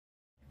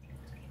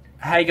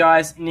Hey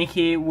guys, Nick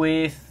here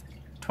with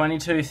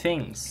 22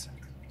 things.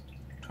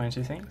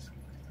 22 things?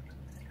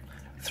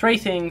 3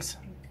 things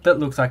that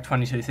looks like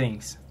 22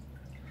 things.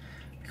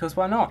 Because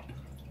why not?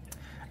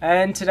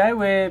 And today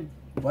we're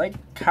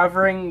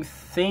covering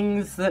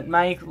things that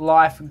make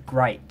life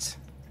great.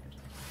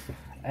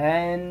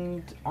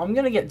 And I'm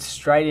going to get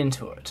straight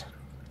into it.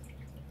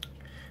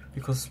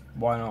 Because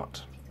why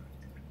not?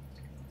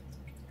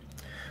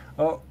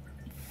 Well,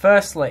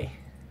 firstly,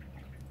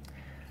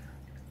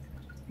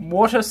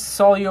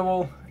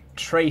 water-soluble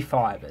tree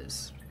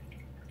fibers.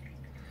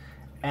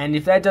 And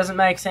if that doesn't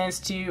make sense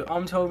to you,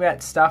 I'm talking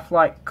about stuff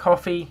like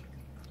coffee,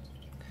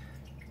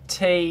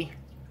 tea,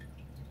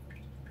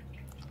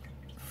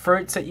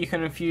 fruits that you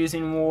can infuse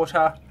in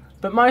water,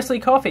 but mostly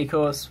coffee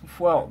because,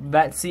 well,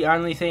 that's the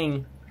only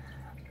thing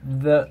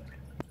that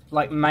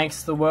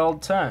makes the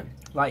world turn.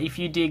 Like if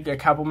you dig a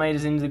couple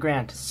meters into the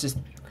ground, it's just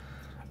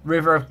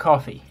river of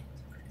coffee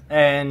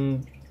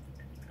and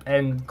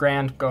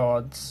ground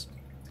gods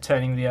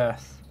turning the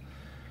earth.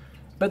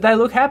 But they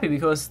look happy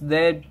because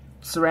they're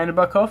surrounded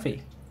by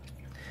coffee.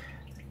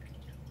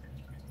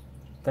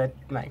 That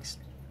makes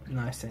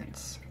no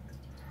sense.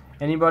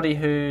 Anybody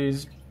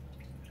who's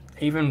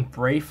even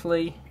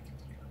briefly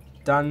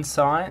done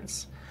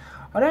science,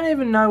 I don't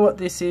even know what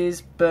this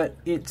is, but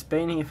it's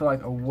been here for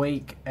like a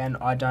week and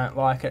I don't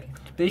like it.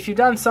 But if you've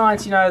done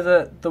science, you know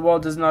that the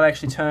world does not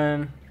actually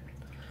turn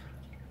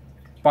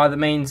by the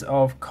means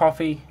of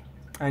coffee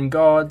and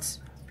gods,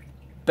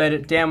 but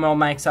it damn well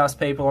makes us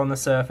people on the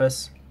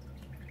surface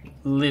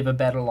live a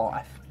better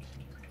life.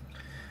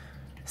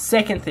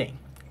 Second thing,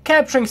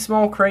 capturing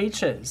small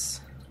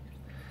creatures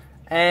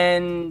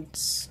and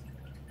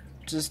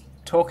just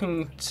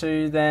talking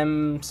to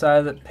them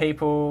so that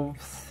people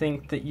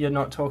think that you're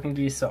not talking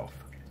to yourself.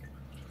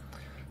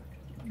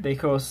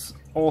 Because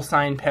all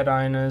sane pet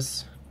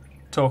owners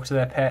talk to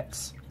their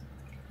pets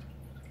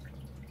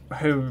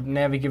who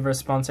never give a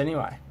response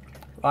anyway.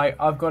 Like,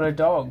 I've got a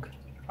dog.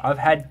 I've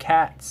had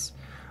cats.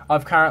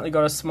 I've currently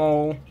got a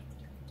small,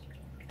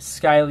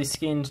 scaly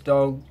skinned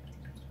dog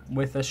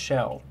with a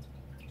shell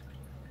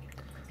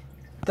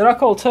that I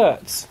call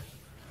Turts.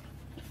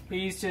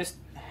 He's just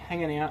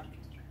hanging out,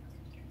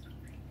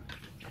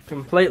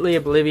 completely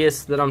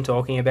oblivious that I'm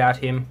talking about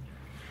him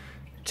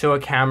to a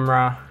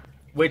camera,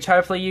 which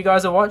hopefully you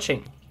guys are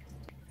watching.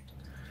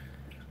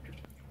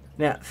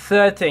 Now,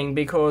 third thing,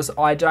 because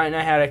I don't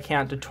know how to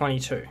count to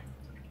 22.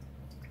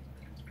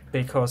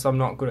 Because I'm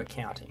not good at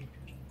counting.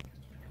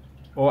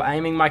 Or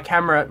aiming my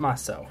camera at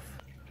myself.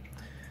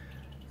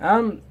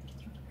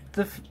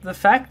 The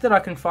fact that I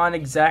can find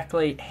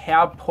exactly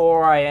how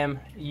poor I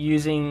am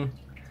using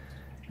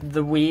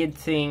the weird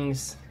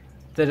things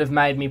that have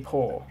made me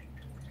poor.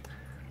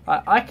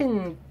 I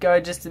can go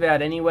just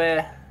about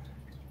anywhere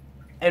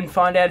and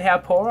find out how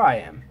poor I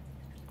am.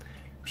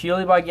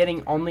 Purely by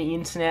getting on the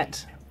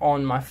internet,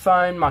 on my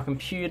phone, my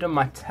computer,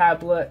 my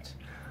tablet.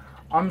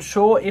 I'm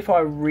sure if I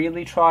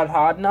really tried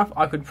hard enough,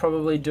 I could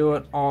probably do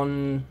it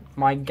on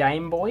my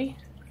Game Boy.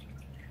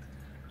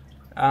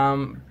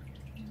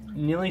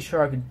 Nearly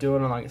sure I could do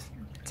it on like a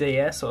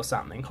DS or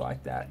something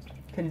like that.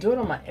 Can do it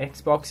on my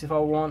Xbox if I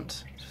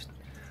want. Just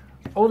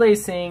all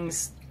these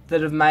things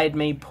that have made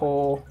me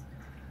poor,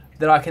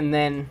 that I can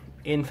then,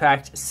 in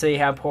fact, see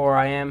how poor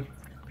I am.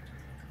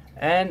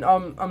 And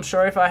I'm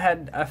sure if I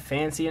had a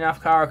fancy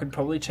enough car, I could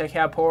probably check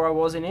how poor I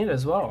was in it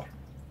as well.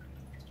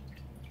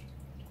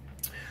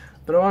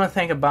 But I want to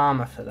thank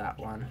Obama for that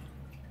one.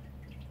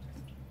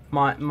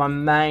 My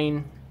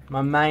main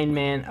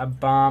man,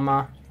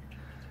 Obama,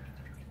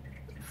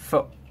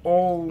 for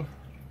all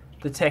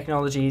the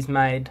technology he's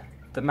made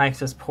that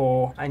makes us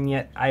poor and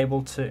yet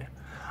able to.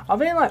 I've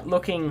been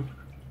looking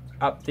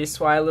up this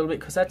way a little bit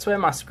because that's where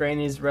my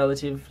screen is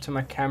relative to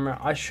my camera.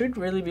 I should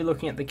really be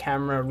looking at the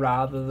camera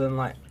rather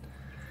than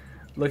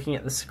looking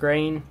at the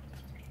screen.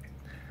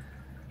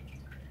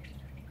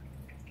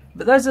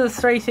 But those are the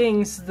 3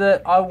 things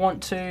that I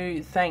want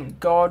to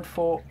thank God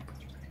for.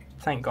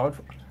 Thank God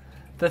for.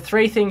 The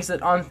 3 things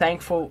that I'm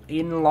thankful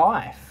in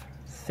life.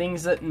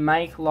 Things that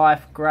make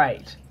life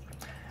great.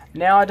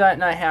 Now I don't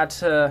know how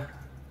to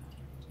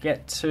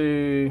get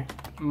to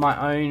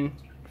my own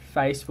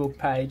Facebook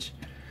page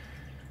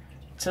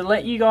to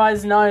let you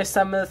guys know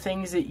some of the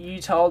things that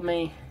you told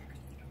me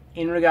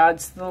in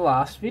regards to the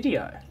last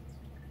video.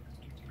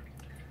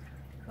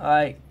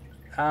 I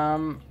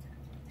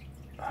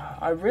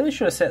really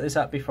should have set this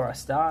up before I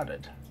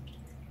started.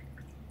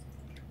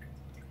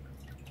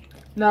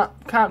 No,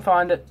 can't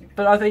find it,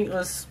 but I think it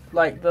was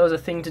there was a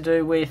thing to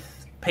do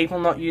with people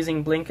not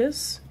using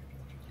blinkers.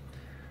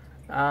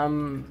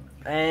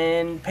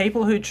 And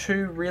people who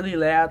chew really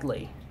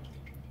loudly.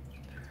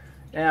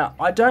 Now,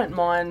 I don't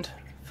mind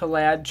for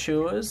loud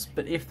chewers,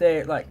 but if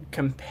they're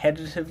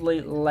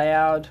competitively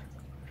loud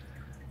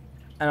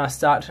and I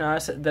start to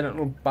notice it, then it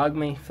will bug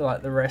me for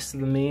the rest of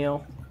the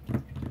meal.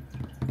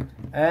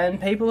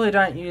 And people who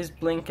don't use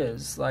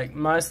blinkers,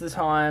 most of the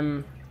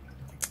time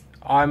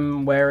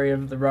I'm wary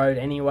of the road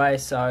anyway,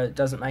 so it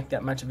doesn't make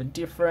that much of a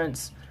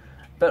difference.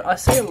 But I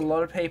see a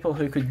lot of people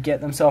who could get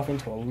themselves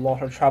into a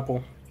lot of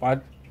trouble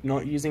by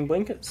not using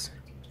blinkers.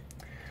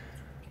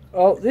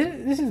 Well,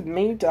 this is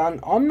me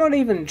done. I'm not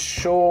even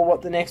sure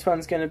what the next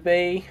one's going to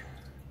be.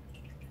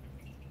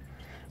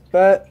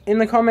 But in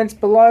the comments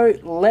below,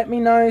 let me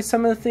know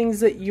some of the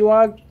things that you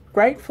are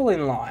grateful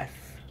in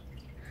life.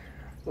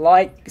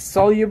 Like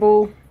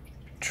soluble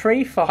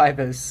tree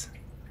fibers.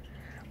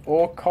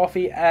 Or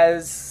coffee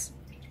as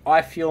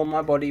I fuel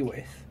my body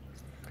with.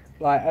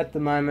 Like at the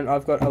moment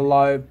I've got a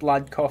low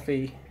blood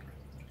coffee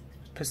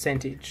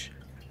percentage.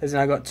 As in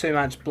I got too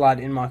much blood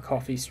in my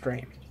coffee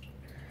stream.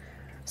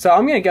 So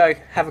I'm going to go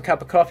have a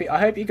cup of coffee. I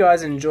hope you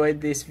guys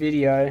enjoyed this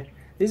video.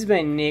 This has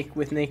been Nick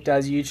with Nick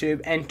Does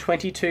YouTube and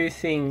 22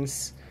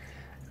 things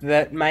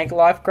that make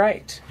life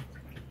great.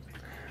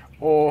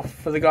 Or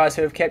for the guys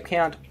who have kept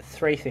count,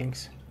 3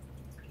 things.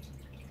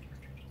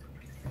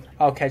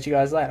 I'll catch you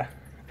guys later.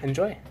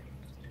 Enjoy.